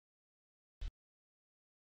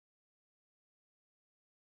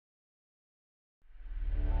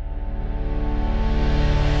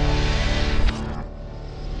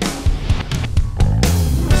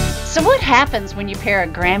So what happens when you pair a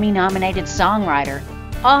Grammy-nominated songwriter,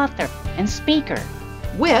 author, and speaker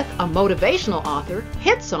with a motivational author,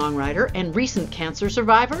 hit songwriter, and recent cancer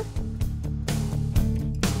survivor?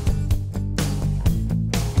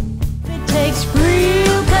 It takes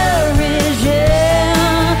real courage,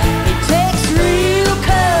 yeah. It takes real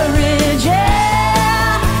courage,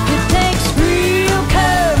 yeah. It takes real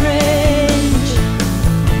courage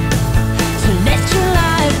to let your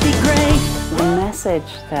life be great. The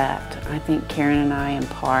message that I think Karen and I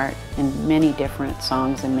impart in many different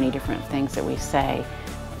songs and many different things that we say,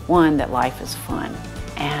 one, that life is fun,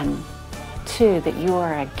 and two, that you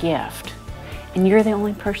are a gift, and you're the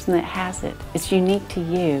only person that has it. It's unique to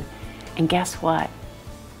you, and guess what?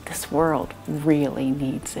 This world really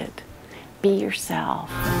needs it. Be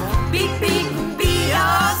yourself. Be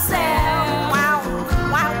yourself. Wow,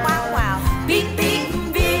 wow, wow, wow. Be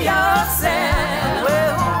yourself.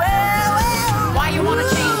 Why you wanna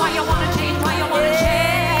change? Why you wanna change? Why you wanna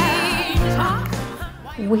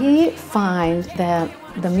change? We find that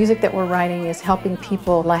the music that we're writing is helping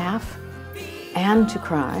people laugh and to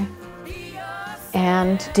cry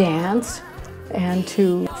and dance and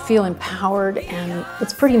to feel empowered, and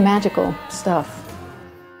it's pretty magical stuff.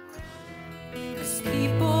 There's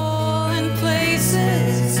people and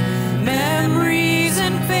places, memories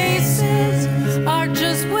and faces are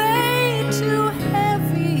just way too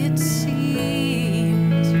heavy, it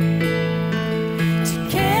seems, to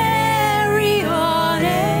carry on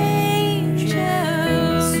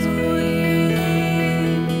angels' wings.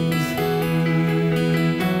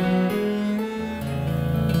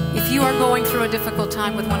 If you are going through a difficult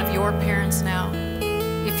time with one of your parents now,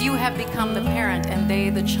 if you have become the parent and they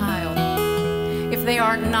the child, if they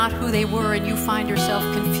are not who they were and you find yourself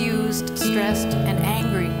confused, stressed, and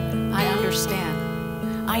angry, I understand.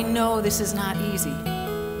 I know this is not easy,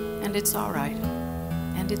 and it's all right,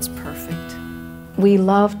 and it's perfect. We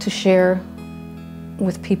love to share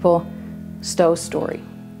with people Stowe's story.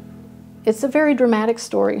 It's a very dramatic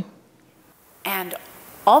story. And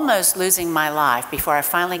almost losing my life before I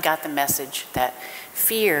finally got the message that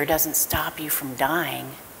fear doesn't stop you from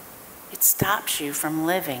dying. It stops you from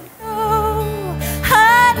living. Oh,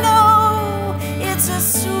 I know it's a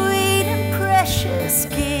sweet and precious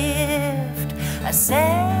gift, a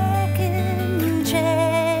second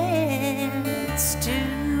chance to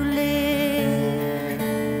live.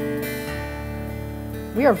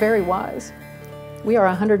 We are very wise. We are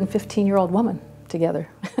a 115-year-old woman together.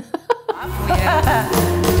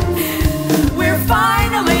 We're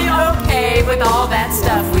finally okay with all that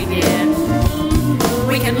stuff we did.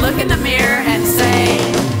 We can look in the mirror and say,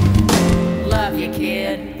 love you,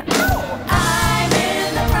 kid. I'm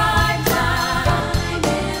in the prime time. I'm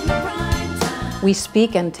in the prime time. We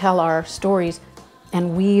speak and tell our stories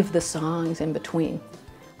and weave the songs in between.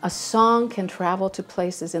 A song can travel to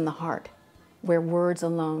places in the heart where words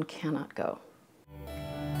alone cannot go.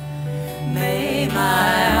 May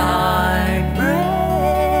my heart break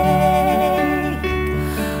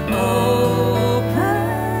open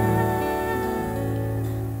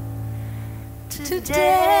today.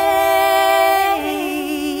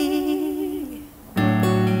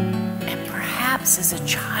 And perhaps as a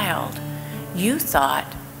child, you thought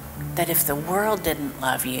that if the world didn't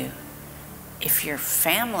love you, if your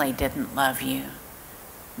family didn't love you,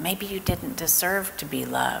 maybe you didn't deserve to be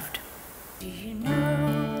loved. Do you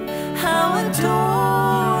know how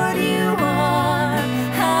adored you are,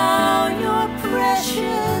 how your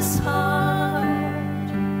precious heart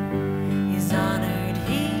is honored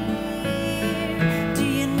here? Do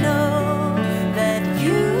you know that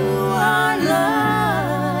you are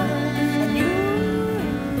loved and you're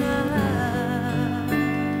loved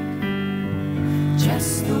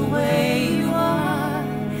just the way you are?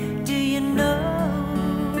 Do you know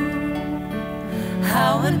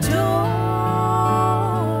how adored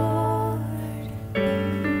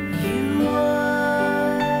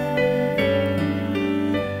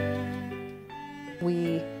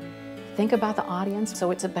think about the audience,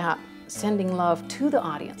 so it's about sending love to the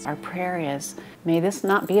audience. Our prayer is, may this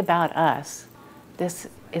not be about us. This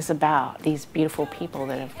is about these beautiful people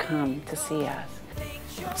that have come to see us.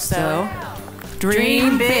 So,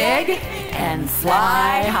 dream big and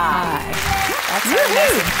fly high. That's our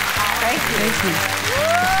message. Thank you.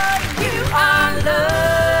 You are loved.